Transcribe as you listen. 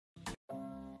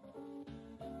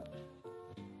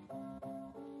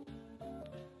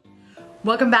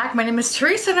Welcome back. My name is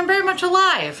Teresa and I'm very much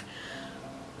alive.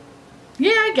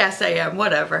 Yeah, I guess I am.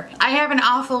 Whatever. I have an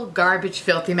awful, garbage,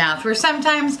 filthy mouth where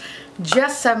sometimes,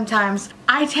 just sometimes,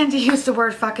 I tend to use the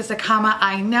word fuck as a comma.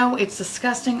 I know it's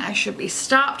disgusting. I should be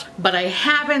stopped, but I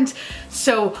haven't.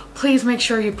 So please make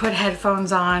sure you put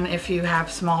headphones on if you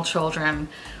have small children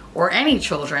or any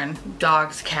children,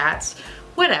 dogs, cats,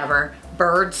 whatever,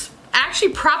 birds.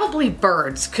 Actually, probably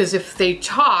birds, because if they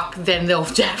talk, then they'll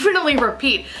definitely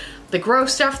repeat the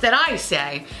gross stuff that I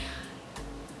say.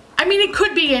 I mean, it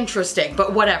could be interesting,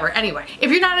 but whatever. Anyway, if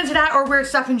you're not into that or weird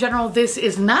stuff in general, this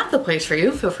is not the place for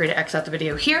you. Feel free to X out the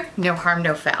video here. No harm,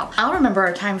 no foul. I'll remember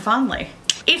our time fondly.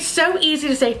 It's so easy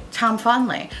to say Tom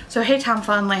Fondly. So hey, Tom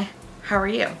Fondly, how are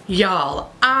you?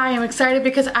 Y'all, I am excited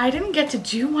because I didn't get to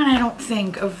do one, I don't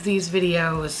think, of these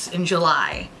videos in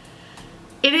July.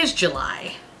 It is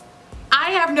July.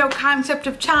 I have no concept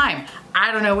of time.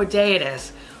 I don't know what day it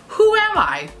is. Who am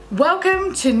I?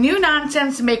 Welcome to New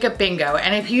Nonsense Makeup Bingo.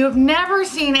 And if you have never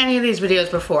seen any of these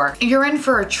videos before, you're in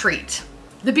for a treat.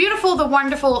 The beautiful, the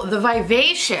wonderful, the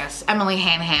vivacious Emily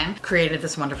Hanhan created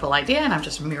this wonderful idea, and I'm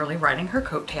just merely riding her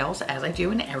coattails as I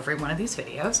do in every one of these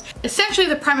videos. Essentially,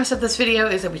 the premise of this video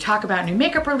is that we talk about new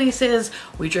makeup releases,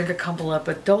 we drink a couple of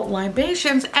adult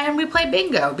libations, and we play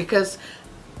bingo because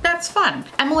that's fun.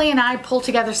 Emily and I pull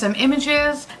together some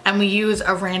images and we use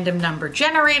a random number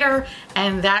generator,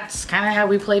 and that's kind of how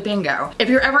we play bingo. If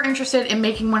you're ever interested in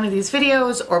making one of these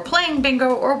videos or playing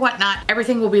bingo or whatnot,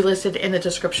 everything will be listed in the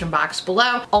description box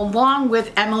below, along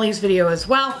with Emily's video as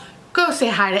well. Go say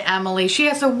hi to Emily. She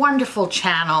has a wonderful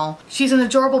channel. She's an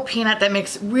adorable peanut that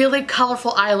makes really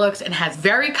colorful eye looks and has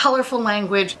very colorful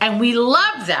language, and we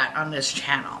love that on this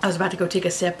channel. I was about to go take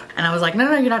a sip and I was like,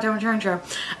 no, you're not doing your intro.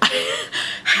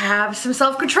 Have some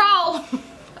self-control.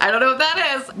 I don't know what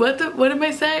that is. What am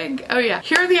I saying? Oh yeah,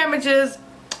 here are the images.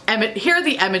 Here are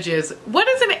the images. What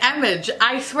is an image?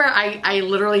 I swear I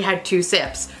literally had 2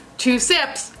 sips. 2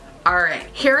 sips. All right,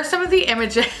 here are some of the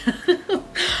images.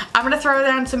 I'm gonna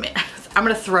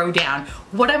throw down.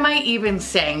 What am I even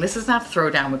saying? This is not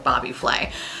Throwdown with Bobby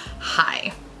Flay.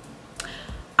 Hi.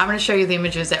 I'm gonna show you the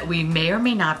images that we may or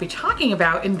may not be talking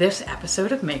about in this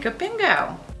episode of Makeup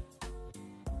Bingo.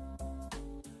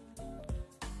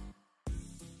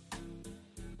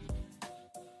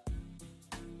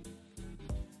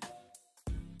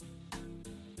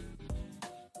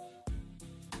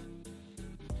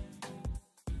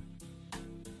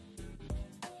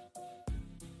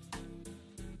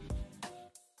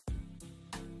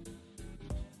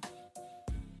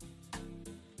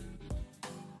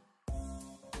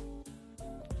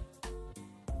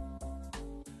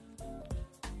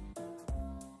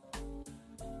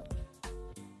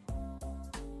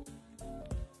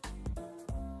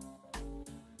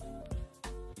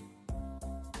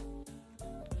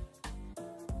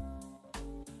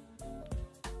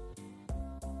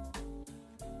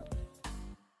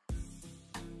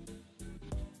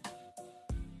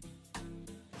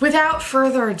 Without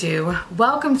further ado,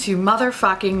 welcome to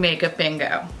motherfucking Makeup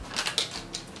Bingo.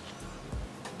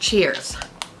 Cheers.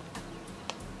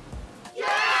 Yeah!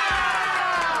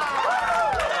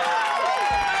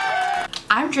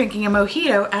 I'm drinking a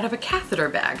mojito out of a catheter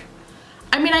bag.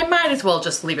 I mean, I might as well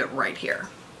just leave it right here.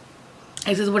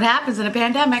 This is what happens in a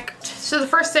pandemic. So the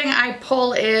first thing I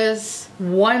pull is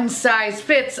one size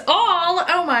fits all.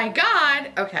 Oh my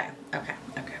God. Okay.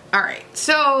 All right,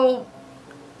 so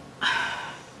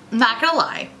not gonna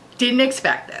lie, didn't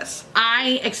expect this.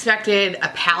 I expected a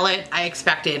palette, I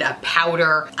expected a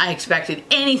powder, I expected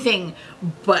anything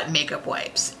but makeup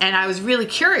wipes. And I was really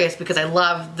curious because I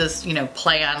love this, you know,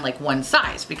 play on like one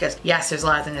size, because yes, there's a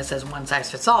lot of things that says one size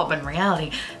fits all, but in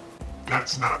reality,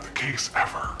 that's not the case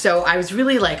ever. So I was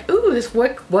really like, ooh,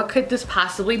 what could this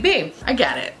possibly be? I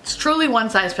get it. It's truly one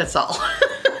size fits all.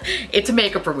 It's a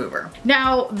makeup remover.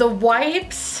 Now, the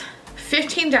wipes,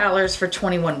 $15 for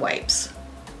 21 wipes.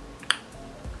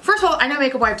 First of all, I know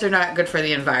makeup wipes are not good for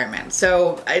the environment,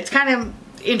 so it's kind of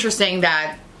interesting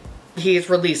that he's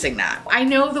releasing that. I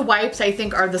know the wipes, I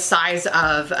think, are the size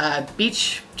of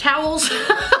beach towels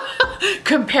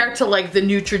compared to like the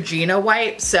Neutrogena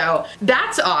wipes, so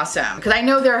that's awesome. Because I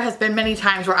know there has been many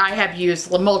times where I have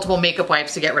used multiple makeup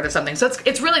wipes to get rid of something, so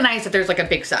it's really nice that there's like a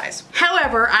big size.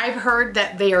 However, I've heard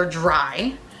that they are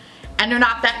dry and they're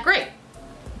not that great.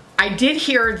 I did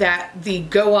hear that the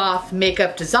Go Off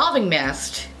Makeup Dissolving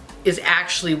Mist is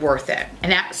actually worth it,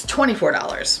 and that's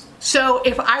 $24. So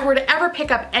if I were to ever pick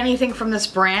up anything from this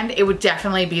brand, it would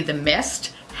definitely be the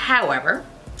mist. However,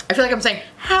 I feel like I'm saying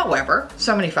however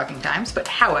so many fucking times, but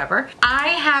however, I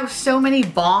have so many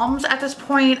balms at this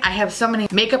point. I have so many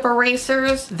makeup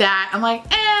erasers that I'm like,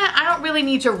 I don't really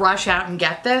need to rush out and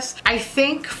get this. I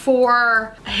think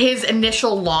for his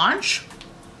initial launch,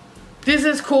 this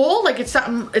is cool. Like it's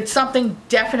something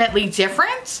definitely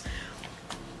different,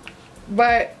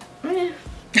 but I'm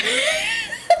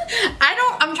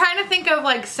trying to think of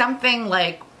like something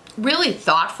like really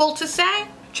thoughtful to say.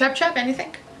 Chep,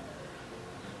 anything?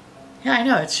 Yeah, I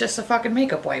know, it's just a fucking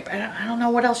makeup wipe. I don't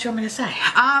know what else you want me to say.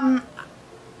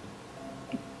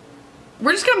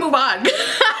 We're just gonna move on.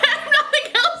 I have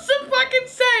nothing else to fucking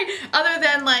say other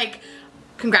than like,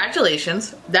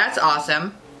 congratulations, that's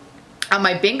awesome. On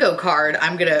my bingo card,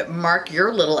 I'm gonna mark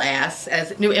your little ass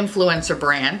as new influencer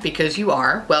brand because you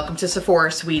are. Welcome to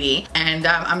Sephora, sweetie. And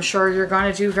I'm sure you're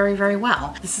gonna do very, very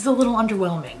well. This is a little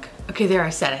underwhelming. Okay, there, I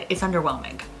said it. It's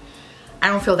underwhelming. I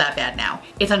don't feel that bad now.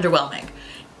 It's underwhelming.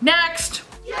 Next.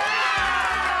 Yeah!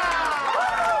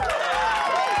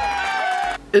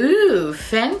 Ooh,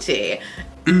 Fenty.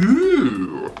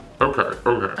 Ooh. Okay.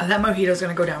 That mojito's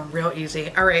gonna go down real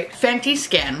easy. All right, Fenty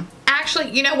Skin.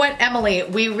 Actually, you know what, Emily?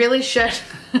 We really should,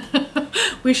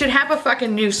 we should have a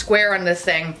fucking new square on this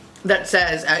thing that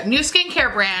says new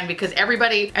skincare brand because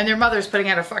everybody and their mother's putting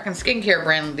out a fucking skincare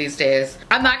brand these days.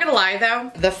 I'm not gonna lie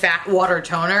though, the Fat Water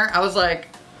Toner, I was like,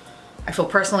 I feel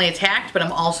personally attacked, but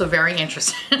I'm also very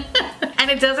interested. And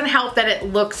it doesn't help that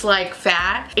it looks like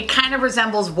fat. It kind of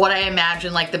resembles what I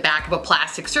imagine like the back of a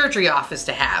plastic surgery office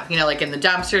to have. You know, like in the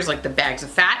dumpsters, like the bags of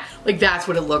fat. Like that's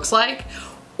what it looks like.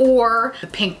 Or the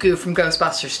pink goo from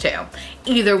Ghostbusters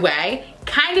 2. Either way,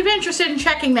 kind of interested in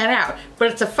checking that out. But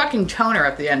it's a fucking toner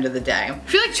at the end of the day. I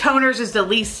feel like toners is the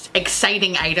least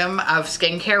exciting item of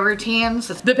skincare routines.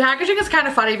 The packaging is kind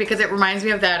of funny because it reminds me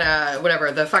of that,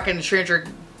 whatever, the fucking Stranger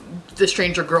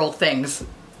Girl things.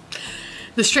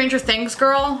 The Stranger Things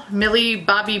girl, Millie,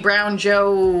 Bobby Brown,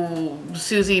 Joe,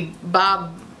 Susie,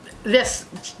 Bob, this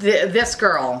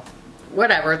girl,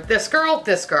 whatever, this girl,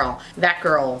 that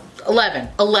girl, 11.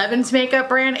 11's makeup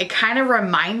brand, it kind of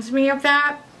reminds me of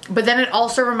that. But then it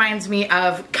also reminds me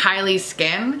of Kylie's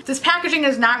Skin. This packaging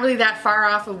is not really that far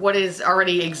off of what is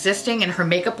already existing in her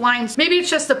makeup lines. Maybe it's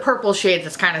just the purple shade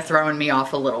that's kind of throwing me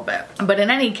off a little bit. But in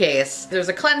any case, there's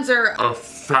a cleanser, A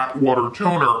Fat Water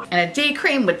Toner, and a day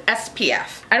cream with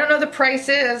SPF. I don't know the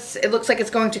prices. It looks like it's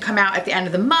going to come out at the end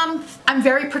of the month. I'm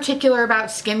very particular about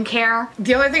skincare.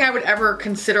 The only thing I would ever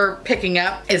consider picking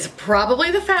up is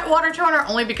probably the Fat Water Toner,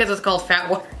 only because it's called Fat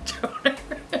Water Toner.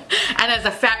 And as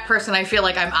a fat person, I feel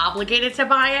like I'm obligated to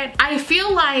buy it. I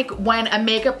feel like when a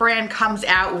makeup brand comes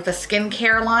out with a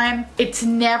skincare line, it's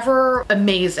never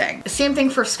amazing. Same thing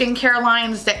for skincare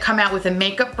lines that come out with a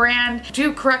makeup brand.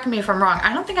 Do correct me if I'm wrong.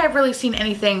 I don't think I've really seen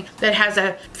anything that has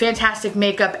a fantastic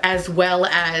makeup as well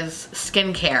as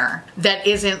skincare that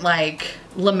isn't like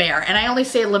La Mer. And I only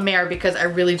say La Mer because I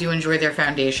really do enjoy their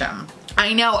foundation.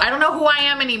 I know, I don't know who I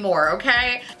am anymore,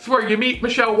 okay? Swear you meet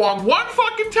Michelle Wong one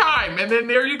fucking time and then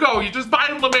there you go. You just buy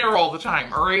La Mer all the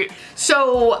time, all right?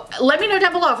 So let me know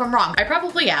down below if I'm wrong. I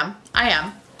probably am. I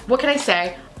am. What can I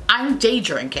say? I'm day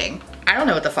drinking. I don't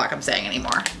know what the fuck I'm saying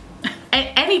anymore. And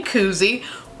any koozie,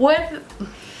 what?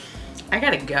 I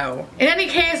gotta go. In any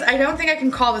case, I don't think I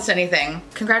can call this anything.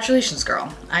 Congratulations,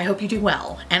 girl. I hope you do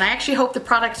well. And I actually hope the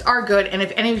products are good. And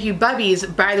if any of you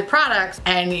bubbies buy the products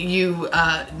and you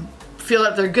feel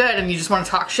that they're good and you just want to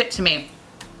talk shit to me,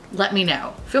 let me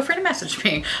know. Feel free to message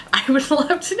me. I would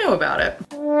love to know about it.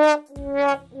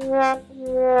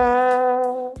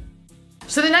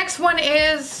 So the next one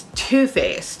is Too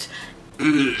Faced.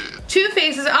 Too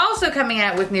Faced is also coming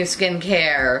out with new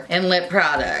skincare and lip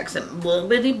products and blah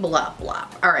blah blah blah.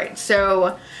 All right,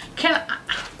 so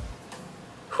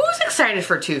who's excited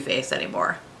for Too Faced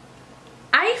anymore?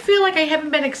 I feel like I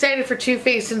haven't been excited for Too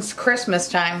Faced since Christmas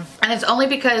time, and it's only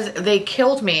because they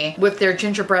killed me with their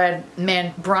gingerbread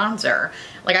man bronzer.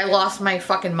 Like, I lost my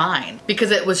fucking mind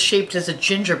because it was shaped as a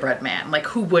gingerbread man. Like,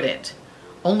 who wouldn't?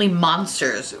 Only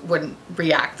monsters wouldn't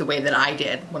react the way that I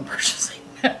did when purchasing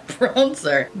that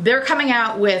bronzer. They're coming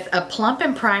out with a Plump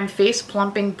and Prime Face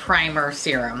Plumping Primer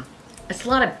Serum. It's a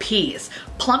lot of P's.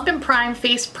 Plump and Prime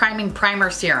Face Priming Primer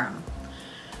Serum.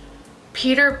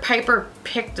 Peter Piper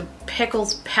picked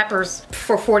pickles peppers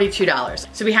for $42.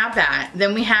 So we have that.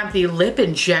 Then we have the Lip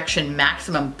Injection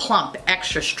Maximum Plump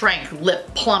Extra Strength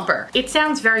Lip Plumper. It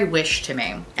sounds very Wish to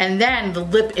me. And then the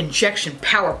Lip Injection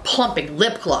Power Plumping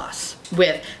Lip Gloss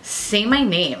with Say My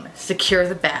Name, Secure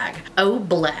the Bag, Oh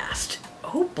Blast.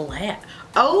 Oh blast.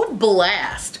 Oh,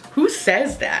 blast. Who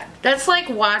says that? That's like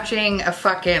watching a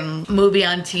fucking movie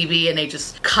on TV and they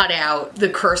just cut out the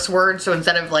curse word. So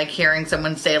instead of like hearing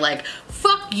someone say like,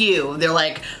 fuck you, they're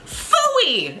like,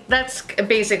 phooey. That's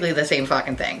basically the same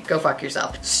fucking thing. Go fuck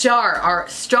yourself. Star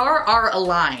are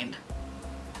aligned.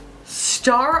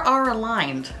 Star are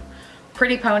aligned.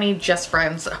 Pretty Pony, Just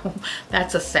Friends. Oh,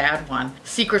 that's a sad one.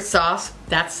 Secret Sauce,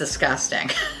 that's disgusting.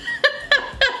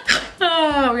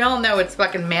 Oh, we all know it's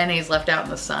fucking mayonnaise left out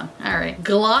in the sun. All right.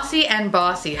 Glossy and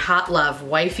Bossy, Hot Love,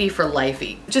 Wifey for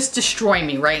Lifey. Just destroy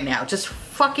me right now. Just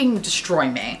fucking destroy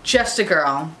me. Just a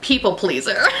Girl, People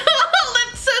Pleaser.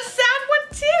 That's a sad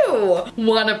one too.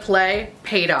 Wanna Play,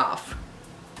 Paid Off.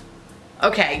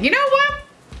 Okay, you know what?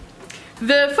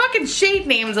 The fucking shade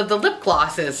names of the lip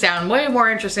glosses sound way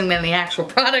more interesting than the actual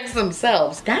products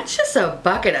themselves. That's just a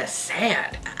bucket of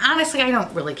sad. Honestly, I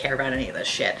don't really care about any of this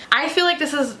shit. I feel like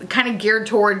this is kind of geared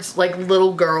towards like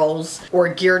little girls or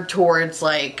geared towards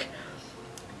like,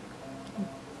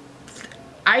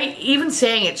 even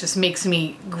saying it just makes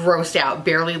me grossed out,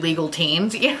 barely legal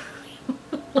teens. Yeah.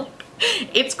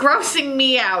 It's grossing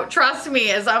me out, trust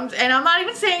me, and I'm not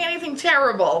even saying anything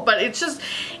terrible, but it just,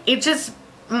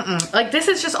 like this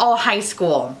is just all high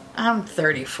school. I'm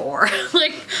 34.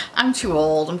 Like I'm too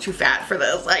old. I'm too fat for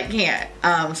this. I can't.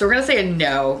 So we're gonna say a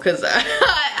no because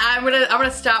I'm gonna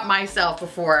stop myself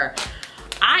before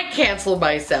I cancel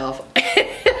myself.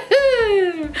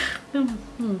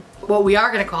 What we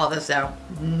are gonna call this though,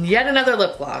 yet another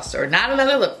lip gloss, or not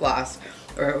another lip gloss,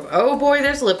 or oh boy,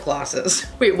 there's lip glosses.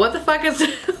 Wait, what the fuck is?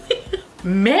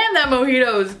 Man, that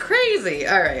mojito is crazy.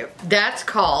 All right, that's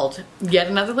called yet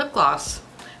another lip gloss.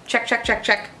 Check, check, check,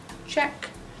 check, check.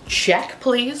 Check,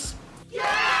 please. Yeah!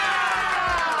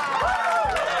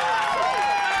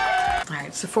 All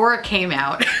right, Sephora came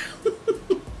out.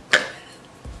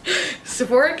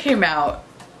 Sephora came out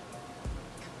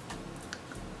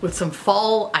with some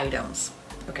fall items,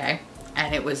 okay?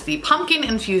 And it was the pumpkin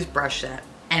infused brush set,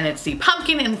 and it's the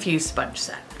pumpkin infused sponge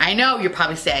set. I know you're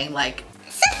probably saying like,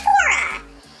 Sephora,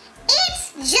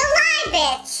 it's July,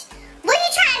 bitch. What are you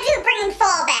trying to do, bringing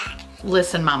fall back?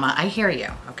 Listen, mama, I hear you,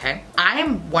 okay?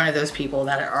 I'm one of those people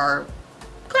that are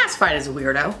classified as a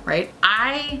weirdo, right?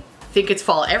 I think it's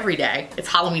fall every day. It's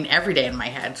Halloween every day in my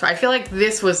head. So I feel like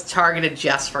this was targeted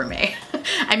just for me.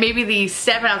 And maybe the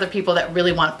 7 other people that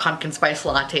really want pumpkin spice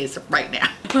lattes right now.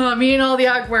 Me and all the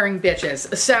UGG-wearing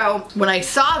bitches. So when I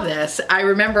saw this, I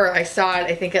remember I saw it,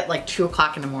 I think at like 2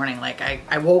 o'clock in the morning. Like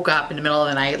I woke up in the middle of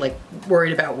the night, like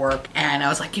worried about work. And I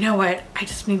was like, you know what? I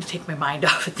just need to take my mind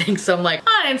off of things. So I'm like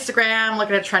on Instagram,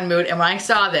 looking at Trend Mood. And when I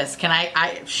saw this,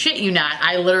 I shit you not,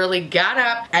 I literally got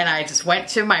up and I just went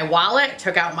to my wallet,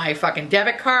 took out my fucking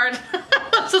debit card.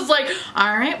 I was just like,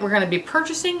 all right, we're gonna be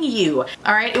purchasing you.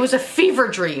 All right, it was a fever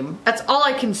dream. That's all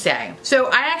I can say. So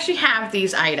I actually have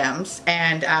these items,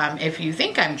 and if you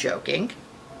think I'm joking,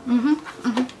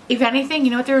 if anything,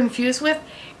 you know what they're infused with?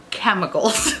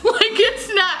 Chemicals. Like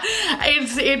it's not,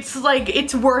 it's like,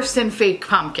 it's worse than fake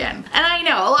pumpkin. And I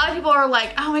know a lot of people are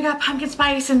like, oh my God, pumpkin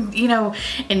spice and, you know,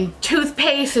 and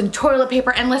toothpaste and toilet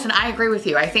paper. And listen, I agree with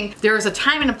you. I think there is a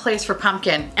time and a place for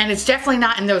pumpkin, and it's definitely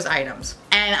not in those items.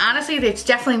 And honestly, it's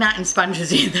definitely not in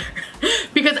sponges either.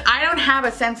 Because I don't have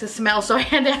a sense of smell, so I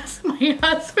had to ask my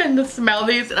husband to smell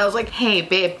these. And I was like, hey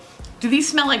babe, do these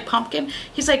smell like pumpkin?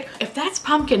 He's like, if that's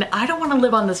pumpkin, I don't want to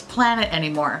live on this planet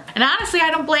anymore. And honestly, I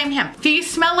don't blame him. These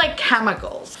smell like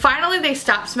chemicals. Finally, they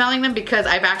stopped smelling them because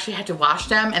I've actually had to wash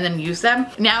them and then use them.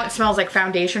 Now it smells like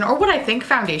foundation, or what I think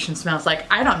foundation smells like.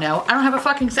 I don't know. I don't have a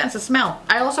fucking sense of smell.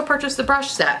 I also purchased the brush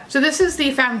set. So this is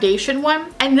the foundation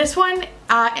one. And this one,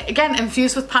 again,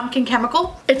 infused with pumpkin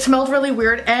chemical. It smelled really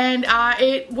weird, and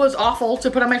it was awful to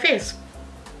put on my face.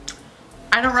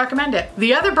 I don't recommend it.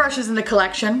 The other brushes in the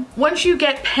collection, once you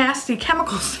get past the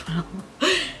chemical smell,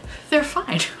 they're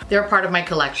fine. They're part of my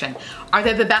collection. Are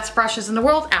they the best brushes in the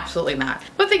world? Absolutely not.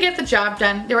 But they get the job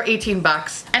done. They were 18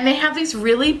 bucks. And they have these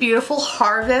really beautiful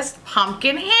Harvest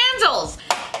pumpkin handles.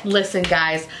 Listen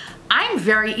guys, I'm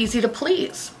very easy to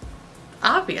please.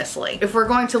 Obviously. If we're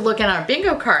going to look at our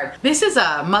bingo card, this is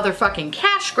a motherfucking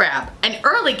cash grab. An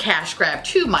early cash grab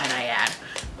too, might I add.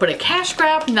 But a cash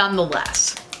grab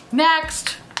nonetheless.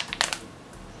 Next.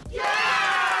 Yeah!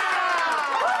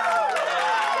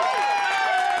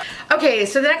 Okay,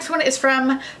 so the next one is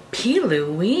from P.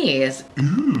 Louise.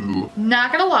 Ooh.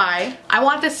 Not gonna lie, I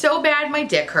want this so bad my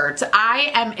dick hurts.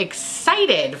 I am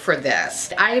excited for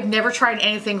this. I have never tried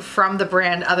anything from the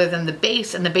brand other than the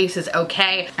base, and the base is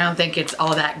okay. I don't think it's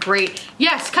all that great.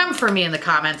 Yes, come for me in the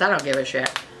comments. I don't give a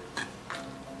shit.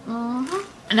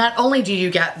 Not only do you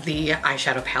get the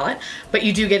eyeshadow palette, but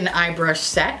you do get an eye brush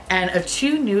set and a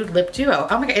 2 nude lip duo.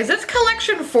 Oh my god, is this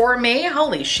collection for me?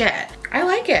 Holy shit. I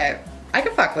like it. I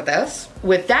can fuck with this.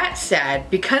 With that said,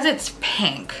 because it's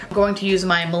pink, I'm going to use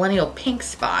my Millennial Pink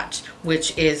Spot,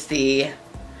 which is the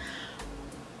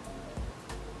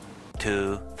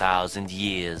 2,000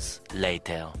 years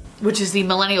later. Which is the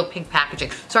Millennial Pink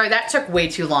packaging. Sorry, that took way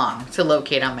too long to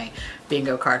locate on my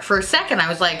bingo card. For a second, I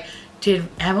was like, did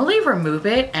Emily remove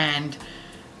it? And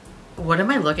what am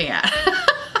I looking at?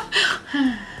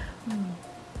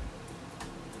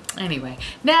 Anyway,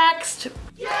 next.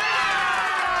 Yeah!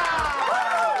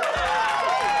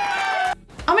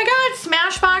 Oh my god,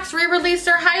 Smashbox re-released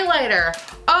their highlighter.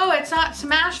 Oh, it's not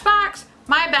Smashbox?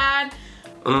 My bad.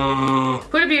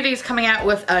 Huda Beauty is coming out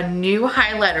with a new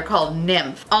highlighter called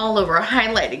Nymph All Over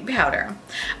Highlighting Powder.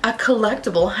 A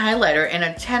collectible highlighter in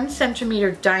a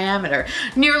 10cm diameter,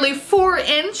 nearly 4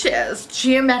 inches,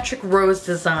 geometric rose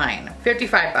design.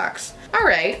 55 bucks. All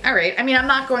right. I mean, I'm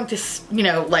not going to, you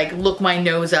know, like look my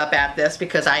nose up at this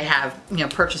because I have, you know,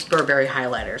 purchased Burberry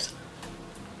highlighters.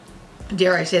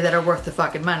 Dare I say that are worth the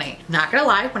fucking money. Not gonna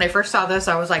lie, when I first saw this,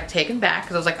 I was like taken back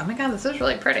because I was like, oh my god, this is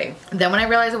really pretty. And then when I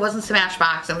realized it wasn't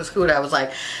Smashbox, it was Huda, I was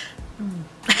like,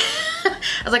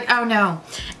 I was like, oh no.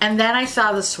 And then I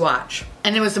saw the swatch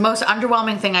and it was the most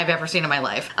underwhelming thing I've ever seen in my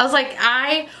life. I was like,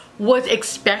 I was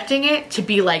expecting it to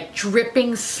be like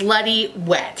dripping, slutty,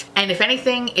 wet. And if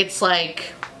anything, it's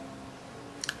like,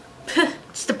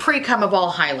 it's the pre-cum of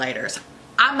all highlighters.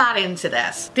 I'm not into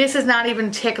this. This is not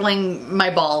even tickling my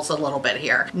balls a little bit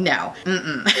here. No.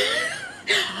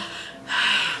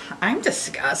 I'm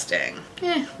disgusting.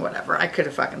 Whatever. I could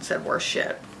have fucking said worse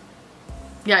shit.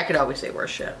 Yeah, I could always say worse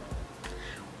shit.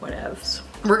 Whatevs.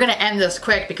 We're gonna end this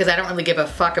quick because I don't really give a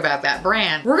fuck about that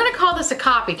brand. We're gonna call this a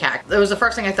copycat. That was the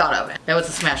first thing I thought of. That was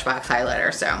a Smashbox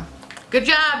highlighter, so. Good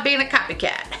job being a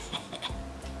copycat.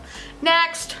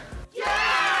 Next.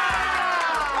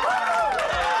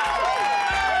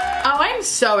 Oh, I'm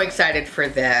so excited for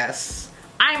this.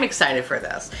 I'm excited for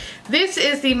this. This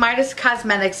is the Midas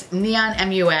Cosmetics Neon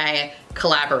MUA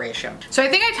collaboration. So I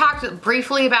think I talked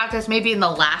briefly about this maybe in the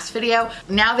last video.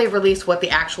 Now they've released what the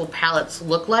actual palettes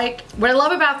look like. What I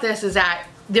love about this is that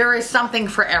there is something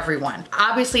for everyone.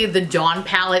 Obviously the Dawn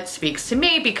palette speaks to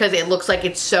me because it looks like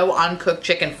it's so uncooked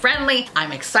chicken friendly.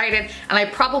 I'm excited and I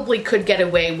probably could get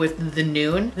away with the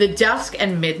Noon. The Dusk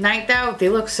and Midnight though, they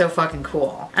look so fucking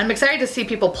cool. I'm excited to see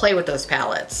people play with those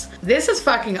palettes. This is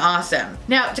fucking awesome.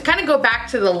 Now to kind of go back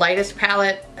to the lightest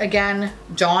palette again,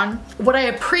 Dawn, what I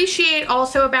appreciate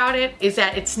also about it is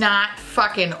that it's not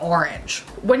fucking orange.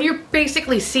 When you're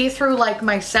basically see-through like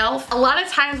myself, a lot of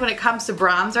times when it comes to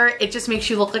bronzer, it just makes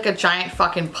you look like a giant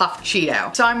fucking puffed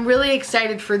Cheeto. So I'm really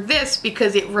excited for this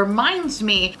because it reminds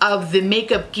me of the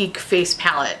Makeup Geek face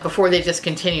palette before they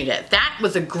discontinued it. That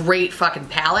was a great fucking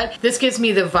palette. This gives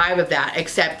me the vibe of that,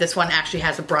 except this one actually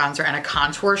has a bronzer and a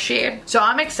contour shade. So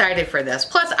I'm excited for this.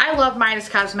 Plus, I love Midas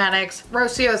Cosmetics.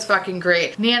 Rocio is fucking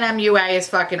great. Neon MUA is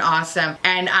fucking awesome.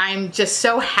 And I'm just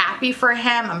so happy for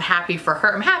him. I'm happy for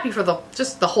her. I'm happy for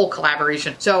just the whole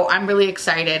collaboration. So I'm really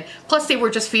excited. Plus, they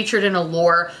were just featured in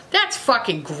Allure. That's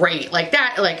fucking great. Like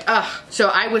that, like, ugh. So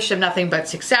I wish them nothing but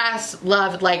success,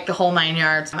 love, like the whole 9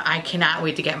 yards. I cannot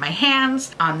wait to get my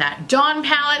hands on that Dawn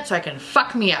palette so I can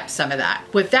fuck me up some of that.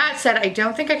 With that said, I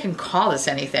don't think I can call this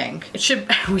anything.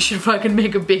 We should fucking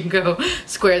make a bingo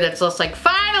square that's just like,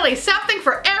 finally, something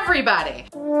for everybody.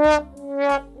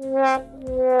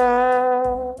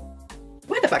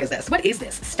 What the fuck is this? What is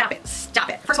this? Stop it. Stop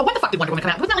it. First of all, when the fuck did Wonder Woman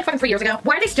come out? Wasn't that like fucking 3 years ago?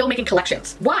 Why are they still making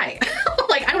collections? Why?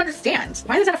 Like, I don't understand.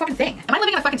 Why is that a fucking thing? Am I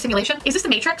living in a fucking simulation? Is this the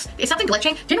Matrix? Is something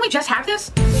glitching? Didn't we just have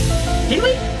this? Didn't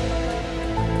we?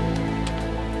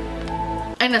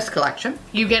 In this collection,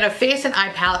 you get a face and eye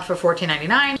palette for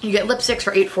 $14.99. You get lipsticks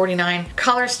for $8.49.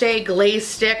 Color Stay Glaze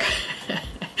Stick.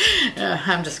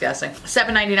 I'm just guessing.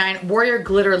 $7.99. Warrior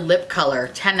Glitter Lip Color,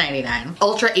 $10.99.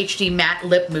 Ultra HD Matte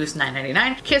Lip Mousse,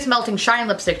 $9.99. Kiss Melting Shine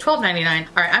Lipstick, $12.99.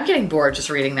 All right, I'm getting bored just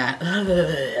reading that.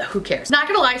 Who cares? Not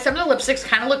gonna lie, some of the lipsticks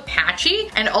kind of look patchy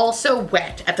and also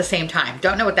wet at the same time.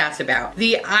 Don't know what that's about.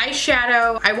 The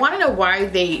eyeshadow, I want to know why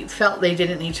they felt they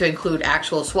didn't need to include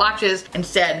actual swatches.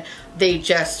 Instead, they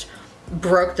just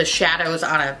broke the shadows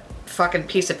on a fucking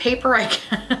piece of paper, I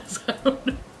guess. I don't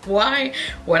know. Why?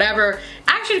 Whatever.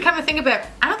 Actually, to come to think of it,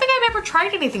 I don't think I've ever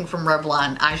tried anything from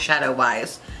Revlon eyeshadow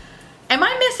wise. Am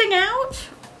I missing out?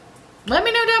 Let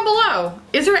me know down below.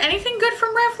 Is there anything good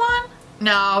from Revlon?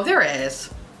 No, there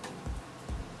is.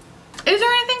 Is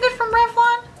there anything good from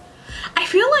Revlon? I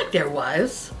feel like there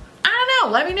was. I don't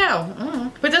know. Let me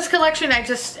know. But this collection, it's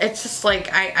just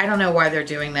like, I don't know why they're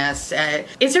doing this.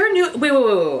 Is there a new,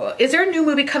 wait. Is there a new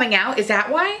movie coming out? Is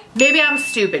that why? Maybe I'm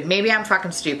stupid. Maybe I'm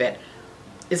fucking stupid.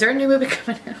 Is there a new movie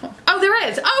coming out? Oh, there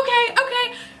is.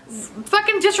 Okay.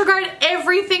 Fucking disregard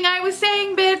everything I was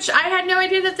saying, bitch. I had no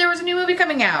idea that there was a new movie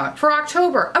coming out for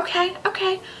October. Okay. All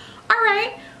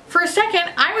right. For a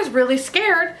second, I was really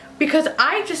scared because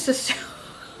I just assumed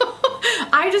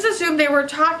they were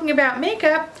talking about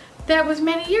makeup that was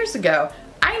many years ago.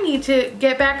 I need to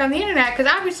get back on the internet because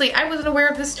obviously I wasn't aware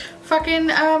of this fucking,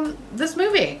 this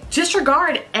movie.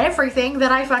 Disregard everything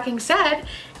that I fucking said,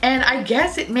 and I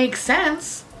guess it makes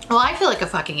sense. Well, I feel like a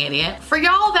fucking idiot. For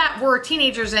y'all that were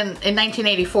teenagers in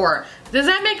 1984, does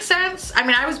that make sense? I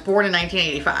mean, I was born in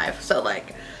 1985, so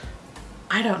like,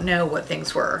 I don't know what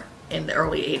things were in the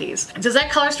early 80s. Does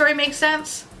that color story make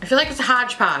sense? I feel like it's a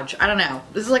hodgepodge. I don't know.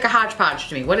 This is like a hodgepodge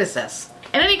to me. What is this?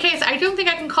 In any case, I don't think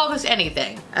I can call this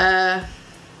anything. Yeah,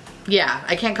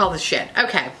 I can't call this shit.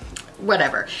 Okay,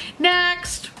 whatever.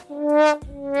 Next. The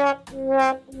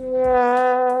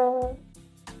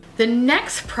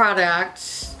next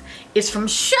product is from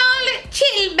Charlotte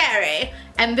Tilbury,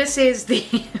 and this is the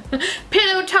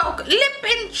Pillow Talk Lip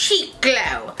and Cheek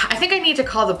Glow. I think I need to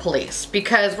call the police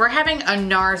because we're having a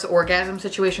NARS orgasm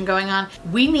situation going on.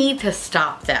 We need to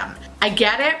stop them. I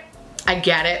get it.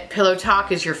 Pillow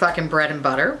Talk is your fucking bread and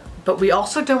butter, but we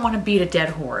also don't want to beat a dead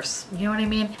horse. You know what I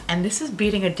mean? And this is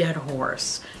beating a dead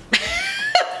horse.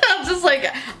 I'm just like,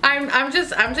 I'm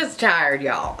just tired,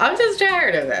 y'all. I'm just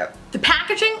tired of it. The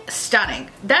packaging, stunning.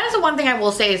 That is the one thing I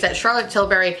will say is that Charlotte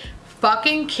Tilbury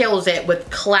fucking kills it with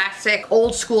classic,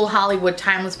 old school Hollywood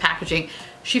timeless packaging.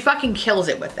 She fucking kills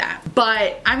it with that.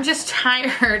 But I'm just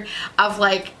tired of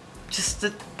like,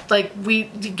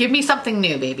 give me something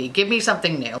new, baby. Give me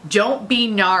something new. Don't be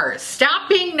NARS. Stop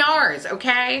being NARS,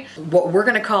 okay? What we're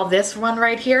gonna call this one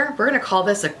right here, we're gonna call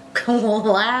this a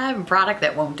collab product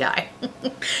that won't die.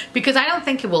 Because I don't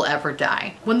think it will ever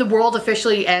die. When the world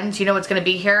officially ends, you know what's gonna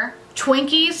be here?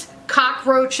 Twinkies,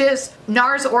 cockroaches,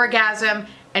 NARS orgasm,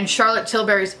 and Charlotte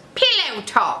Tilbury's Pillow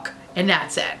Talk. And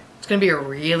that's it. It's gonna be a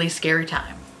really scary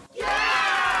time.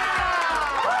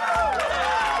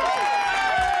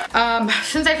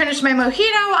 Since I finished my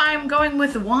mojito, I'm going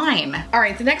with wine. All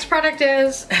right, the next product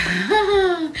is,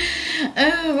 oh,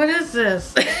 what is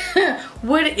this?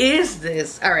 What is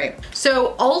this? All right,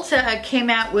 so Ulta came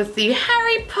out with the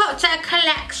Harry Potter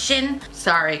collection.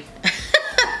 Sorry.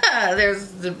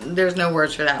 There's no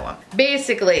words for that one.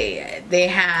 Basically, they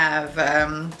have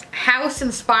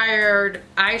house-inspired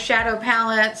eyeshadow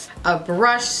palettes, a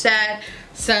brush set,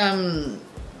 some,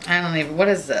 I don't even, what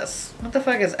is this? What the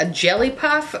fuck is a jelly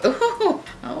puff? Ooh,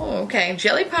 oh, okay.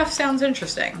 Jelly puff sounds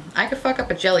interesting. I could fuck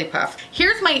up a jelly puff.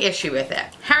 Here's my issue with it.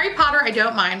 Harry Potter, I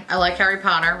don't mind. I like Harry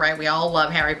Potter, right? We all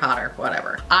love Harry Potter,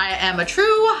 whatever. I am a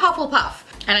true Hufflepuff,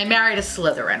 and I married a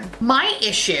Slytherin. My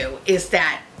issue is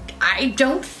that I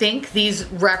don't think these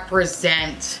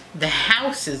represent the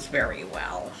houses very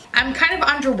well. I'm kind of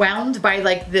underwhelmed by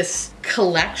like this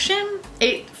collection.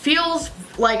 It feels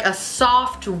like a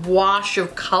soft wash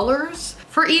of colors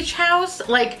for each house.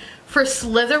 Like for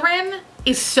Slytherin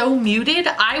is so muted,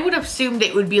 I would have assumed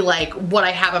it would be like what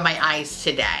I have on my eyes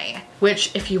today.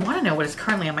 Which, if you want to know what is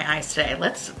currently on my eyes today,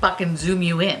 let's fucking zoom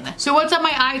you in. So what's on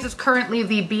my eyes is currently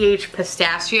the BH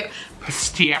Pistachio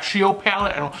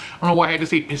palette. I don't know why I had to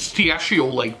say pistachio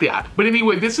like that. But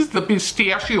anyway, this is the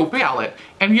pistachio palette.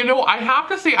 And you know, I have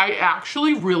to say I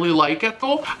actually really like it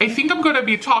though. I think I'm gonna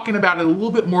be talking about it a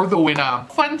little bit more though in a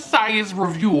fun size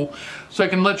review. So I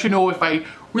can let you know if I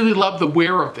really love the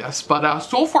wear of this. But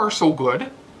so far so good.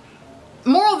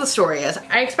 Moral of the story is,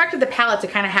 I expected the palette to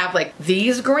kind of have like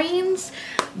these greens,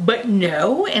 but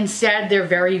no, instead they're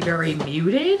very, very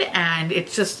muted and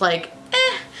it's just like,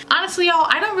 eh. Honestly, y'all,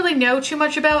 I don't really know too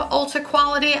much about Ulta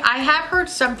quality. I have heard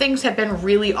some things have been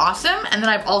really awesome, and then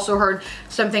I've also heard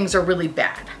some things are really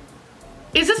bad.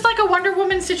 Is this like a Wonder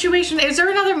Woman situation? Is there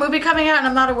another movie coming out and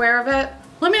I'm not aware of it?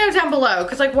 Let me know down below,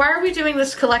 because like, why are we doing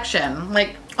this collection?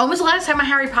 Like, when was the last time a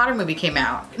Harry Potter movie came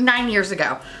out? 9 years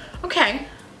ago. Okay.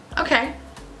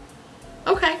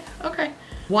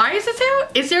 Why is this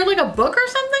out? Is there like a book or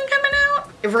something coming out?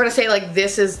 If we're gonna say like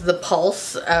this is the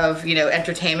pulse of, you know,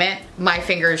 entertainment, my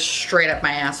finger is straight up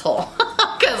my asshole.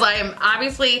 Because I am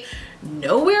obviously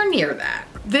nowhere near that.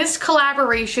 This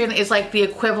collaboration is like the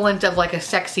equivalent of like a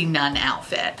sexy nun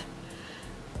outfit.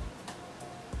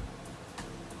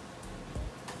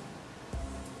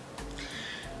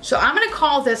 So I'm gonna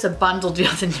call this a bundle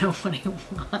deal that nobody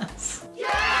wants.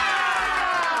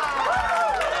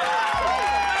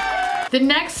 The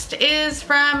next is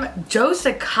from Dose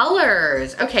of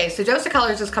Colors. Okay, so Dose of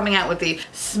Colors is coming out with the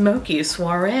Smoky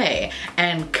Soiree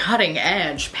and Cutting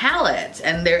Edge palettes,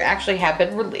 and they actually have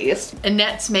been released.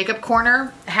 Annette's Makeup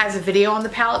Corner has a video on the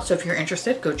palette, so if you're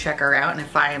interested, go check her out, and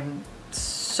if I'm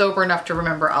sober enough to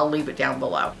remember, I'll leave it down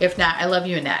below. If not, I love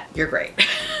you, Annette. You're great.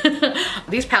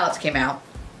 These palettes came out,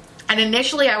 and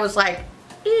initially I was like,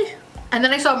 eh. And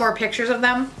then I saw more pictures of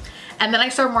them, and then I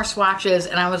saw more swatches,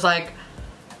 and I was like,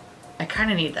 I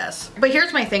kind of need this. But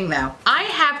here's my thing though. I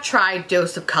have tried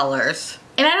Dose of Colors,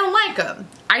 and I don't like them.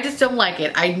 I just don't like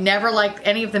it. I never liked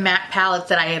any of the matte palettes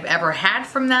that I have ever had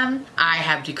from them. I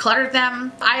have decluttered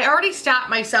them. I already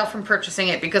stopped myself from purchasing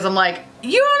it because I'm like,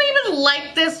 you don't even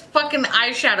like this fucking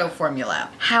eyeshadow formula.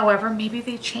 However, maybe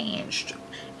they changed.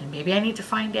 And maybe I need to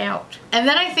find out. And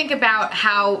then I think about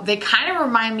how they kind of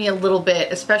remind me a little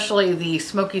bit, especially the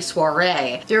Smoky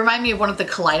Soiree. They remind me of one of the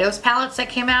Kaleidos palettes that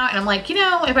came out. And I'm like, you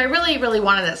know, if I really, really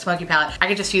wanted that smoky palette, I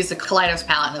could just use the Kaleidos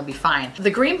palette and it'll be fine. The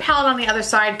green palette on the other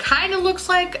side kind of looks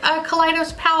like a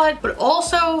Kaleidos palette, but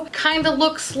also kind of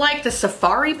looks like the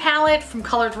Safari palette from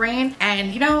Colored Rain.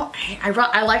 And you know,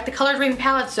 I like the Colored Rain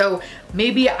palette, so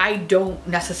maybe I don't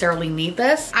necessarily need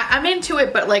this. I'm into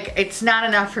it, but like, it's not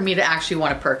enough for me to actually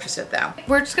want to purchase it though.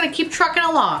 We're just gonna keep trucking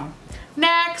along.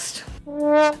 Next.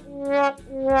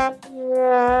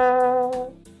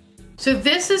 So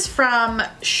this is from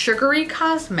Sugary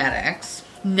Cosmetics.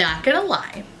 Not gonna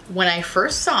lie, when I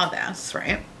first saw this,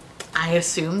 right, I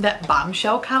assumed that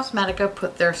Bombshell Cosmetica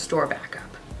put their store back up.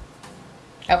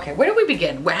 Okay, where do we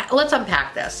begin? Let's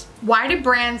unpack this. Why do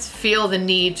brands feel the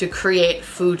need to create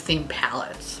food-themed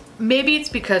palettes? Maybe it's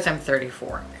because I'm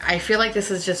 34. I feel like this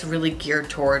is just really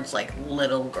geared towards like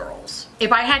little girls.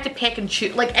 If I had to pick and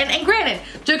choose, like, and granted,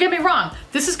 don't get me wrong,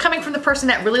 this is coming from the person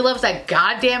that really loves that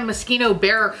goddamn Moschino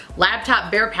Bear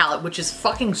Laptop Bear palette, which is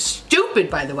fucking stupid,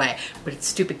 by the way, but it's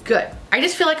stupid good. I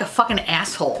just feel like a fucking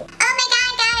asshole. Oh my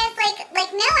god, guys,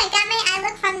 like no, I got my eye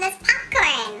look from this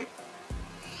popcorn.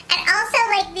 And also,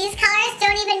 like, these colors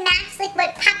don't even match, like,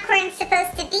 what popcorn's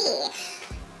supposed to be.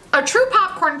 A true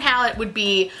popcorn palette would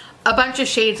be a bunch of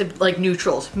shades of, like,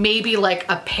 neutrals. Maybe, like,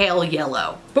 a pale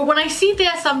yellow. But when I see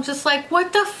this, I'm just like,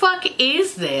 what the fuck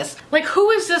is this? Like, who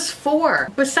is this for?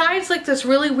 Besides, like, this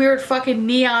really weird fucking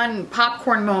neon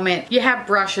popcorn moment, you have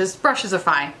brushes. Brushes are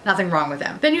fine. Nothing wrong with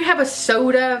them. Then you have a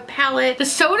soda palette. The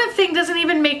soda thing doesn't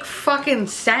even make fucking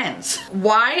sense.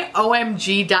 Why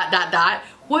OMG ...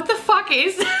 What the fuck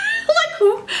is that? Like,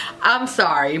 who? I'm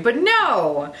sorry, but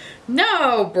no.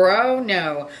 No, bro,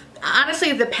 no.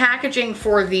 Honestly, the packaging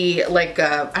for the, like,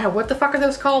 I don't know, what the fuck are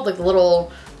those called? Like the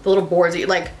little boards that you,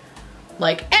 like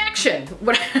action.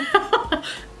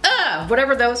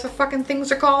 Whatever those fucking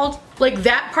things are called. Like,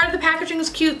 that part of the packaging is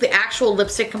cute. The actual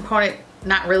lipstick component,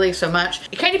 not really so much.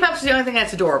 Candy Puffs is the only thing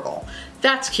that's adorable.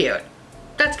 That's cute.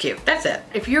 That's cute. That's it.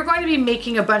 If you're going to be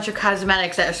making a bunch of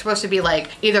cosmetics that are supposed to be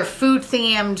like either food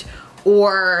themed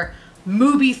or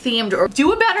movie themed, or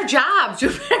do a better job. Do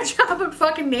a better job of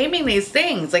fucking naming these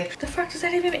things. Like, the fuck does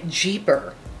that even mean?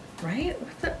 Jeeper, right?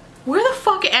 Where the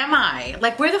fuck am I?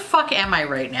 Like, where the fuck am I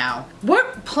right now?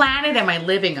 What planet am I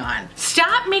living on?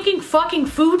 Stop making fucking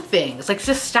food things. Like,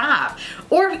 just stop.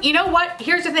 Or, you know what?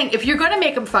 Here's the thing. If you're gonna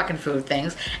make them fucking food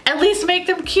things, at least make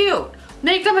them cute.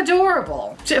 Make them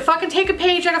adorable. Fucking take a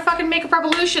page out of fucking Makeup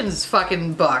Revolution's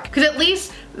fucking book. Because at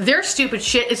least their stupid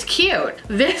shit is cute.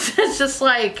 This is just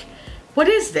like, what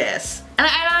is this? And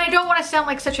I don't want to sound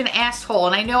like such an asshole,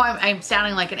 and I know I'm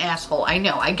sounding like an asshole. I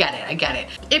know, I get it.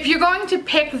 If you're going to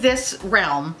pick this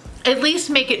realm, at least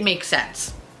make it make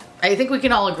sense. I think we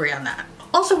can all agree on that.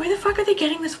 Also, where the fuck are they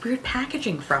getting this weird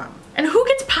packaging from? And who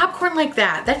gets popcorn like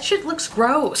that? That shit looks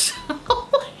gross.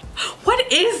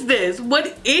 What is this?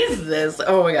 What is this?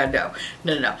 Oh my god, no.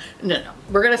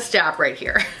 We're gonna stop right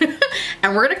here.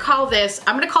 And we're gonna call this,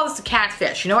 I'm gonna call this a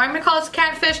catfish. You know why I'm gonna call this a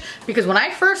catfish? Because when I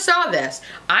first saw this,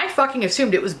 I fucking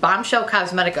assumed it was Bombshell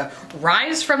Cosmetica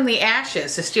rise from the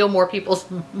ashes to steal more people's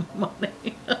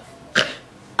money.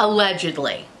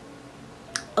 Allegedly.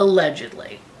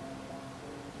 Allegedly.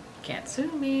 Can't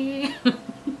sue me.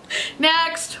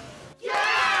 Next.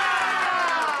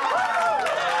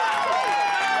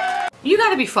 You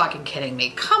gotta be fucking kidding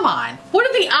me. Come on. What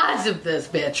are the odds of this,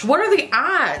 bitch? What are the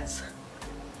odds?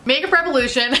 Makeup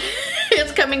Revolution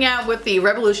is coming out with the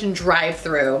Revolution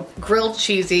Drive-Thru Grilled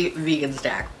Cheesy Vegan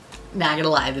Stack. Not gonna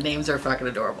lie, the names are fucking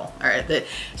adorable. All right,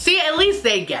 see, at least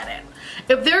they get it.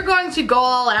 If they're going to go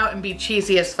all out and be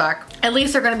cheesy as fuck, at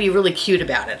least they're gonna be really cute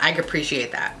about it. I can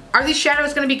appreciate that. Are these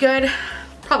shadows gonna be good?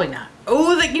 Probably not.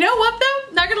 Oh, you know what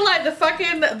though? Not gonna lie,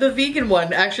 the vegan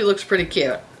one actually looks pretty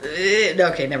cute.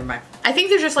 Okay, never mind. I think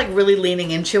they're just like really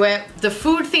leaning into it. The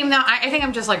food theme though, I think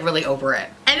I'm just like really over it.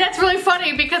 And that's really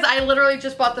funny because I literally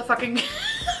just bought the fucking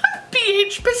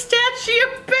BH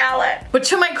pistachio palette. But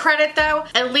to my credit though,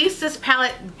 at least this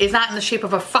palette is not in the shape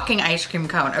of a fucking ice cream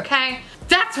cone, okay?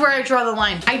 That's where I draw the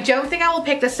line. I don't think I will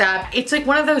pick this up. It's like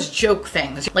one of those joke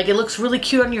things. Like it looks really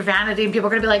cute on your vanity and people are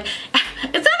gonna be like,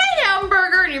 is that a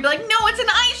hamburger? And you'd be like, no, it's an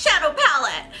eyeshadow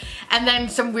palette. And then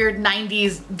some weird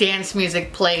 90s dance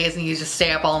music plays and you just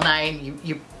stay up all night and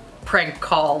you prank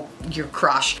call your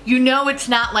crush. You know it's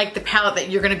not like the palette that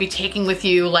you're gonna be taking with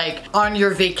you like on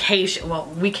your vacation. Well,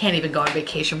 we can't even go on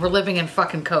vacation. We're living in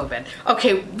fucking COVID.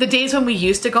 Okay, the days when we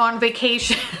used to go on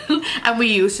vacation and we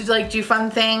used to like do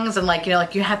fun things and like, you know,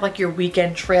 like you had like your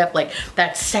weekend trip, like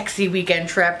that sexy weekend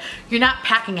trip. You're not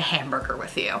packing a hamburger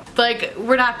with you. Like,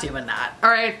 we're not doing that, all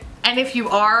right? And if you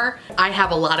are, I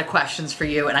have a lot of questions for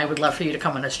you and I would love for you to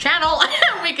come on this channel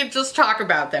and we could just talk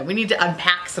about them. We need to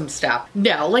unpack some stuff.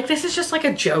 No, like this is just like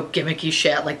a joke gimmicky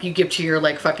shit like you give to your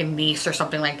like fucking niece or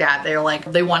something like that. They're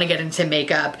like, they want to get into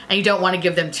makeup and you don't want to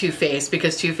give them Too Faced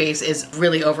because Too Faced is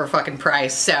really over fucking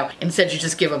priced. So instead you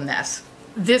just give them this.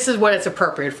 This is what it's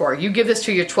appropriate for. You give this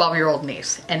to your 12-year-old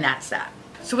niece and that's that.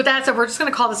 So with that said, we're just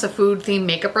gonna call this a food themed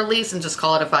makeup release and just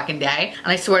call it a fucking day.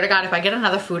 And I swear to God, if I get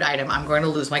another food item, I'm going to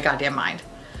lose my goddamn mind.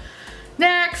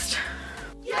 Next.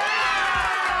 Yeah!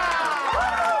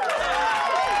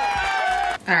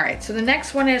 All right, so the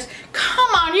next one is, come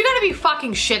on, you gotta be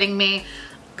fucking shitting me.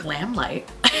 Glam Light.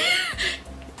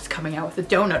 It's coming out with a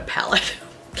donut palette.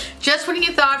 Just when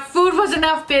you thought food was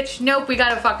enough, bitch, nope, we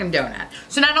got a fucking donut.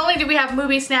 So not only do we have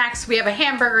movie snacks, we have a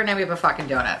hamburger, now we have a fucking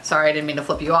donut. Sorry, I didn't mean to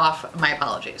flip you off. My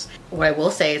apologies. What I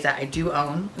will say is that I do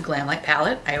own the Glam Light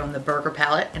palette. I own the burger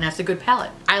palette, and that's a good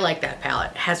palette. I like that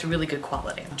palette. It has really good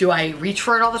quality. Do I reach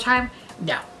for it all the time?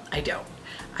 No, I don't.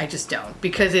 I just don't.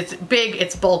 Because it's big,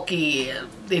 it's bulky,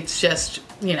 it's just,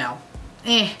 you know,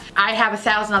 I have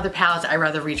 1,000 other palettes I'd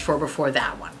rather reach for before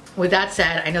that one. With that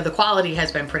said, I know the quality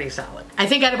has been pretty solid. I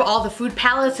think out of all the food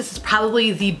palettes, this is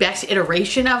probably the best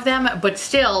iteration of them, but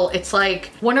still, it's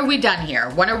like, when are we done here?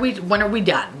 When are we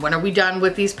done? When are we done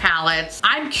with these palettes?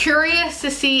 I'm curious to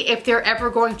see if they're ever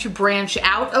going to branch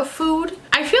out of food.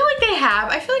 I feel like they have.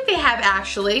 I feel like they have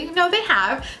actually. No, they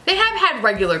have. They have had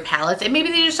regular palettes and maybe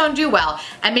they just don't do well.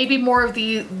 And maybe more of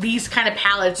these kind of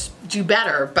palettes do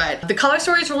better, but the color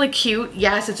story is really cute.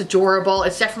 Yes, it's adorable.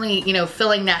 It's definitely, you know,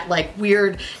 filling that like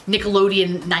weird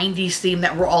Nickelodeon 90s theme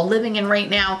that we're all living in right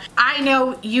now. I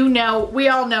know, you know, we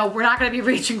all know we're not gonna be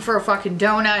reaching for a fucking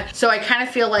donut. So I kind of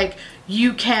feel like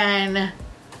you can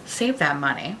save that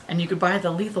money and you could buy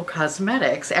the Lethal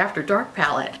Cosmetics After Dark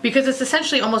palette because it's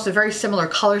essentially almost a very similar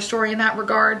color story in that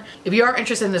regard. If you are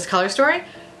interested in this color story,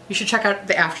 you should check out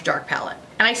the After Dark palette.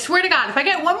 And I swear to God, if I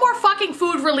get one more fucking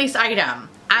food release item,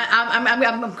 I'm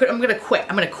gonna quit.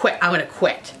 I'm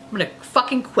gonna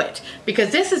fucking quit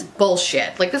because this is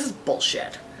bullshit. Like, this is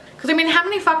bullshit. Because I mean, how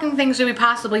many fucking things do we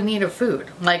possibly need of food?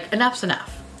 Like, enough's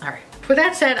enough. All right. With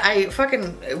that said, I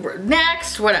fucking,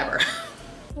 next, whatever.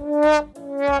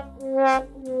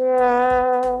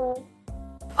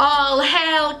 All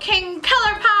hail King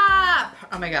ColourPop!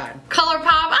 Oh my God. ColourPop,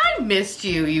 I missed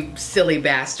you, you silly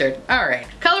bastard. All right.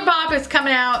 ColourPop is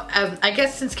coming out, I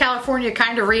guess since California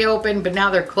kind of reopened, but now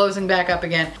they're closing back up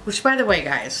again. Which, by the way,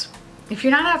 guys, if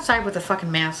you're not outside with a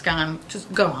fucking mask on,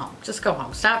 just go home. Just go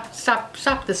home.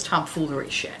 Stop this tomfoolery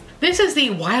shit. This is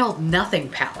the Wild Nothing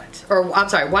palette, or I'm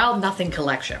sorry, Wild Nothing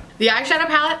collection. The eyeshadow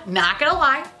palette, not gonna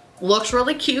lie, looks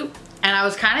really cute, and I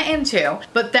was kind of into,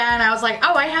 but then I was like,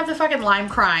 oh, I have the fucking Lime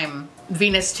Crime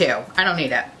Venus too. I don't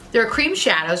need it. There are cream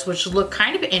shadows, which look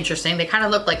kind of interesting. They kind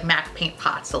of look like MAC paint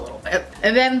pots a little bit.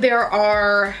 And then there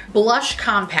are blush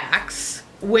compacts,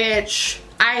 which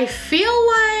I feel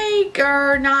like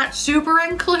are not super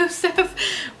inclusive,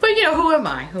 but you know, who am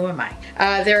I? Who am I?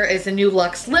 There is a new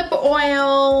Luxe lip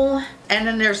oil, and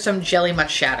then there's some Jelly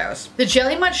Much shadows. The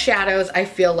Jelly Much shadows, I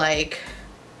feel like,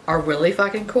 are really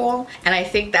fucking cool. And I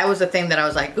think that was the thing that I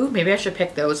was like, ooh, maybe I should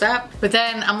pick those up. But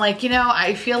then I'm like, you know,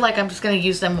 I feel like I'm just gonna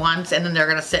use them once and then they're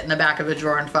gonna sit in the back of a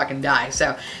drawer and fucking die.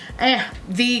 So,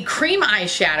 the cream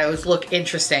eyeshadows look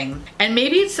interesting. And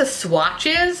maybe it's the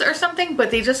swatches or something,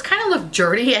 but they just kind of look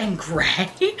dirty and gray.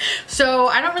 So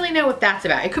I don't really know what that's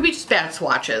about. It could be just bad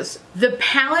swatches. The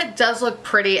palette does look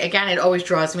pretty. Again, it always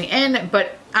draws me in,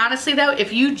 but honestly though,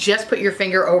 if you just put your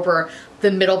finger over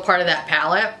the middle part of that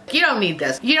palette, you don't need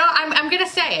this. You know, I'm gonna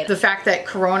say it. The fact that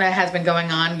Corona has been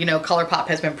going on, you know, ColourPop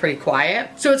has been pretty quiet.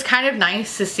 So it's kind of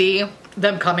nice to see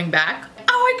them coming back.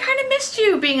 Oh, I kind of missed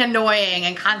you being annoying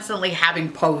and constantly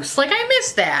having posts. Like, I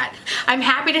missed that. I'm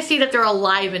happy to see that they're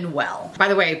alive and well. By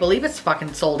the way, I believe it's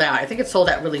fucking sold out. I think it's sold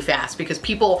out really fast because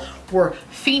people were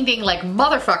fiending like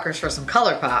motherfuckers for some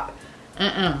ColourPop.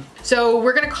 So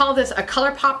we're gonna call this a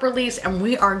ColourPop release and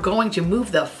we are going to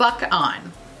move the fuck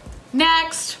on.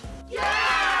 Next.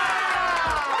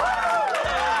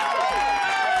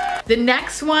 The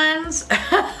next ones, all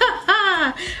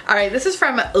right, this is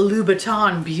from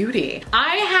Louboutin Beauty.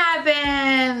 I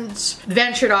haven't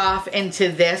ventured off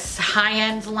into this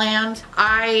high-end land.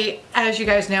 As you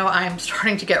guys know, I'm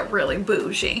starting to get really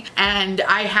bougie and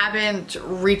I haven't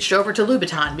reached over to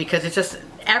Louboutin because it's just,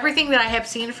 everything that I have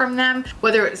seen from them,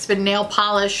 whether it's been nail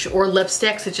polish or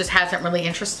lipsticks, it just hasn't really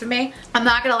interested me. I'm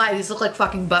not gonna lie, these look like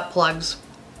fucking butt plugs.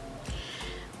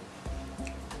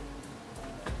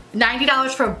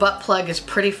 $90 for a butt plug is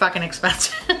pretty fucking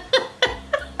expensive.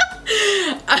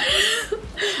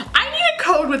 I need a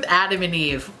code with Adam and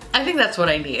Eve. I think that's what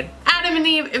I need. Adam and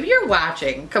Eve, if you're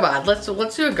watching, come on, let's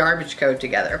do a garbage code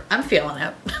together. I'm feeling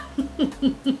it.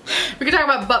 We can talk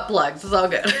about butt plugs, it's all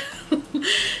good.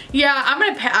 Yeah, I'm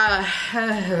gonna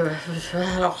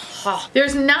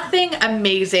there's nothing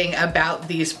amazing about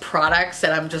these products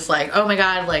that I'm just like, oh my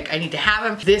god, like I need to have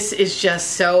them. This is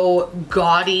just so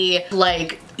gaudy,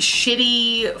 like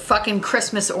shitty fucking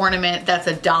Christmas ornament that's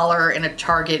 $1 in a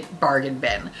Target bargain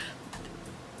bin.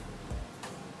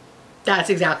 That's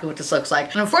exactly what this looks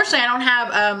like. And unfortunately, I don't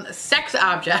have a sex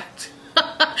object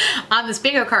on this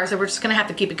bingo card, so we're just gonna have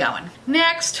to keep it going.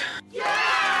 Next.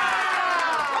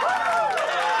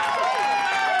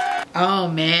 Oh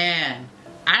man,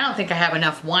 I don't think I have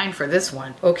enough wine for this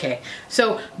one. Okay,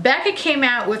 so Becca came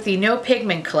out with the No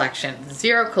Pigment collection,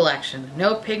 Zero collection,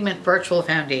 No Pigment virtual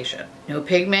foundation, No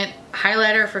Pigment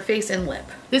highlighter for face and lip.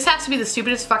 This has to be the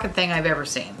stupidest fucking thing I've ever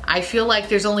seen. I feel like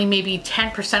there's only maybe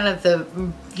 10% of the,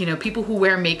 people who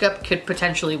wear makeup could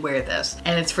potentially wear this.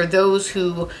 And it's for those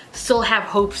who still have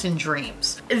hopes and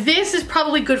dreams. This is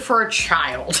probably good for a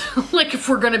child. Like if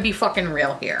we're gonna be fucking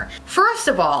real here. First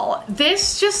of all,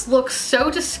 this just looks so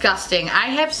disgusting. I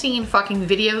have seen fucking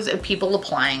videos of people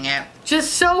applying it.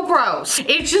 Just so gross.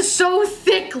 It's just so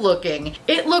thick looking.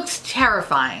 It looks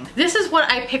terrifying. This is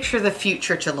what I picture the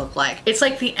future to look like. It's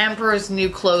like the Emperor's New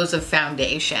Clothes of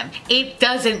foundation. It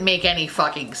doesn't make any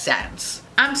fucking sense.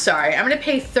 I'm sorry, I'm gonna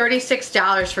pay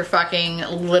 $36 for fucking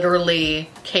literally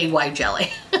KY jelly.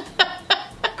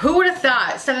 Who would have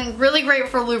thought something really great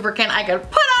for lubricant I could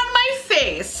put on my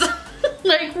face?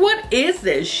 Like, what is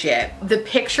this shit? The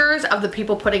pictures of the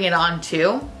people putting it on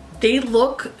too, they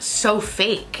look so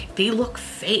fake. They look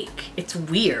fake. It's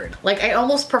weird. Like, I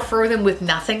almost prefer them with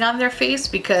nothing on their face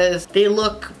because they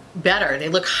look better. They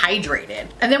look hydrated.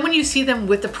 And then when you see them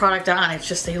with the product on, it's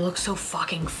just, they look so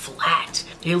fucking flat.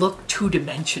 They look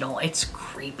two-dimensional. It's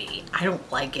creepy. I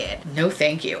don't like it. No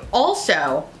thank you.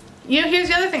 Also, here's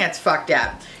the other thing that's fucked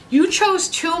up. You chose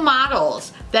two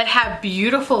models that have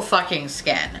beautiful fucking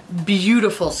skin.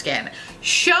 Beautiful skin.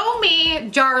 Show me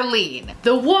Darlene,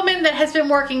 the woman that has been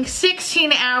working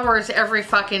 16 hours every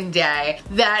fucking day,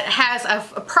 that has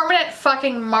a permanent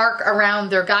fucking mark around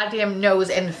their goddamn nose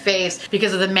and face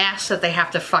because of the masks that they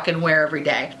have to fucking wear every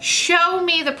day. Show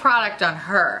me the product on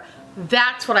her.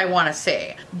 That's what I want to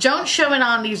see. Don't show it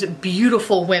on these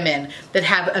beautiful women that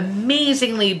have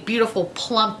amazingly beautiful,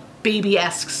 plump,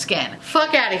 baby-esque skin.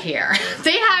 Fuck out of here.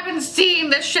 They haven't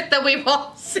seen the shit that we've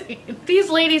all seen.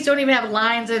 These ladies don't even have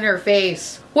lines in their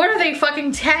face. What are they,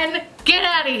 fucking 10? Get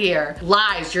out of here.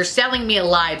 Lies. You're selling me a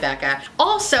lie, Becca.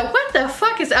 Also, what the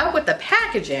fuck is up with the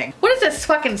packaging? What is this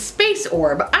fucking space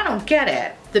orb? I don't get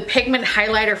it. The pigment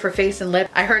highlighter for face and lip.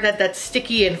 I heard that that's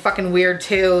sticky and fucking weird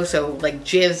too, so like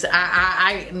jizz,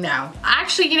 no.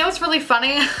 Actually, what's really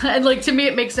funny? And like to me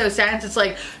it makes no sense. It's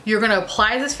like you're gonna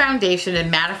apply this foundation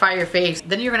and mattify your face,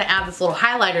 then you're gonna add this little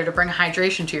highlighter to bring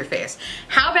hydration to your face.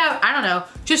 How about, I don't know,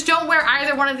 just don't wear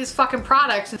either one of these fucking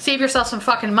products and save yourself some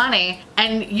fucking money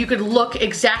and you could look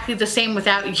exactly the same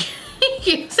without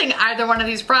using either one of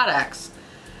these products.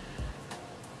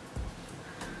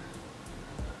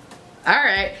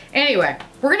 Alright, anyway,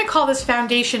 we're gonna call this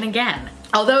foundation again.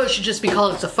 Although it should just be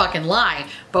called It's a Fucking Lie,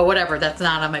 but whatever, that's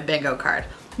not on my bingo card.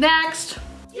 Next!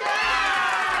 Yeah!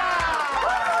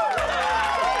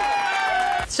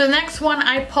 So the next one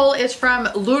I pull is from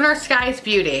Lunar Skies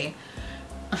Beauty.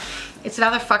 It's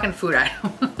another fucking food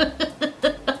item.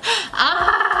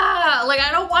 Like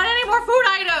I don't want any more food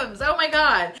items. Oh my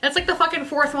god. That's like the fucking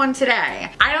fourth one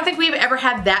today. I don't think we've ever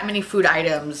had that many food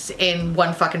items in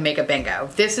one fucking makeup bingo.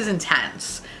 This is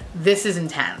intense. This is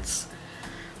intense.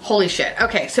 Holy shit.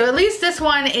 Okay, so at least this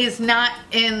one is not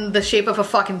in the shape of a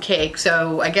fucking cake,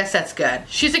 so I guess that's good.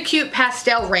 She's a cute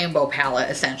pastel rainbow palette,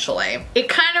 essentially. It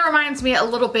kind of reminds me a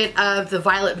little bit of the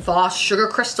Violet Voss Sugar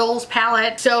Crystals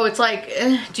palette. So it's like,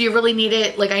 do you really need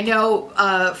it? Like, I know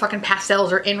fucking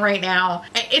pastels are in right now.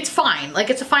 It's fine. Like,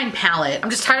 it's a fine palette. I'm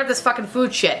just tired of this fucking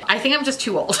food shit. I think I'm just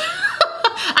too old.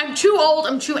 I'm too old,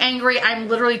 I'm too angry. I'm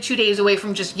literally 2 days away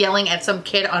from just yelling at some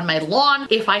kid on my lawn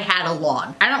if I had a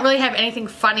lawn. I don't really have anything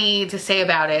funny to say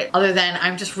about it other than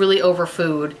I'm just really over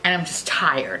food and I'm just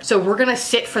tired. So we're gonna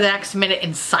sit for the next minute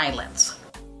in silence.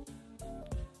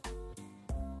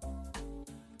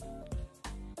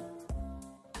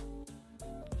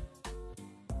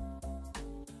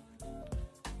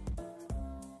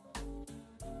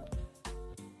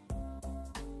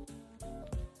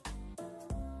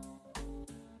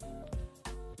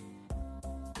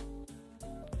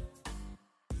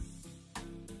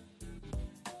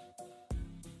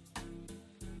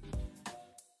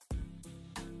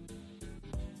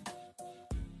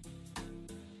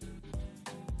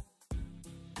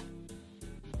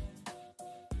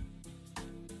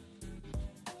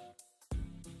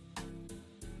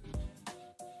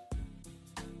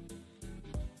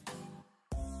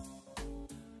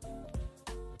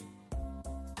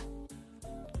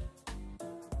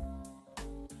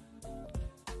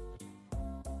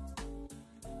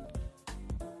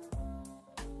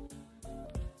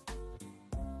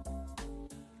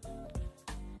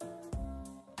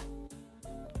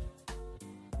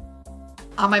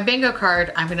 On my bingo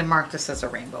card, I'm gonna mark this as a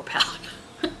rainbow palette.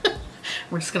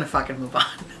 We're just gonna fucking move on.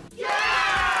 Yeah!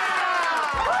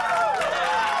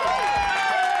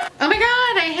 Oh my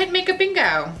god, I hit make a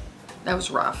bingo. That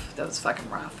was rough. That was fucking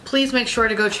rough. Please make sure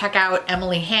to go check out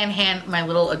Emily Hanhan, my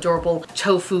little adorable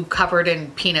tofu covered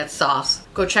in peanut sauce.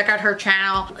 Go check out her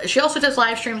channel. She also does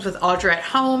live streams with Audra at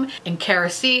Home and Kara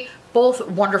C. Both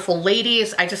wonderful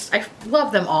ladies. I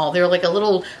love them all. They're like a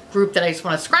little group that I just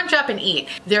want to scrunch up and eat.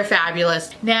 They're fabulous.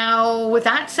 Now, with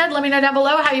that said, let me know down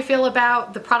below how you feel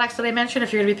about the products that I mentioned.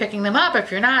 If you're gonna be picking them up, if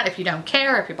you're not, if you don't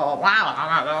care, if people,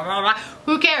 wow,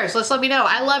 who cares? Just let me know.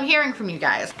 I love hearing from you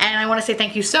guys. And I want to say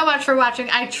thank you so much for watching.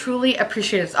 I truly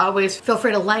appreciate it as always. Feel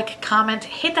free to like, comment,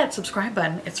 hit that subscribe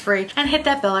button. It's free. And hit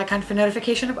that bell icon for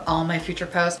notification of all my future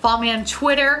posts. Follow me on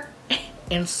Twitter,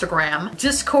 Instagram,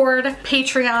 Discord,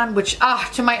 Patreon, which,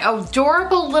 to my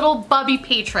adorable little bubby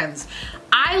patrons,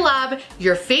 I love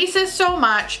your faces so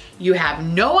much. You have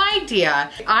no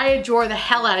idea. I adore the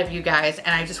hell out of you guys,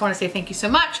 and I just want to say thank you so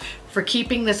much for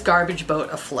keeping this garbage boat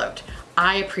afloat.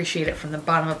 I appreciate it from the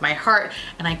bottom of my heart,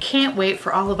 and I can't wait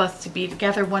for all of us to be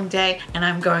together one day, and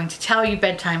I'm going to tell you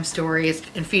bedtime stories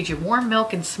and feed you warm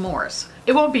milk and s'mores.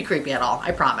 It won't be creepy at all,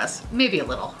 I promise. Maybe a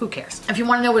little, who cares? If you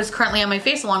want to know what is currently on my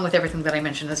face, along with everything that I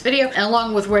mentioned in this video, and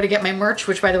along with where to get my merch,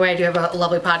 which by the way, I do have a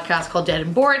lovely podcast called Dead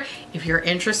and Bored. If you're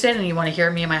interested and you want to hear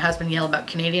me and my husband yell about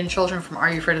Canadian children from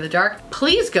Are You Afraid of the Dark,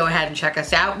 please go ahead and check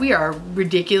us out. We are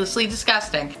ridiculously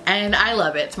disgusting, and I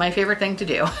love it. It's my favorite thing to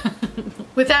do.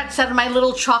 With that said, my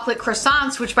little chocolate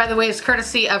croissants, which by the way is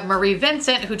courtesy of Marie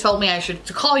Vincent, who told me I should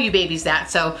call you babies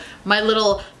that. So my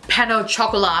little pain au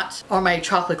chocolat, or my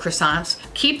chocolate croissants.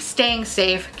 Keep staying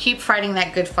safe, keep fighting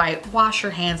that good fight, wash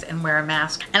your hands and wear a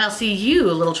mask. And I'll see you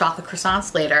little chocolate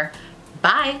croissants later.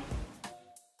 Bye.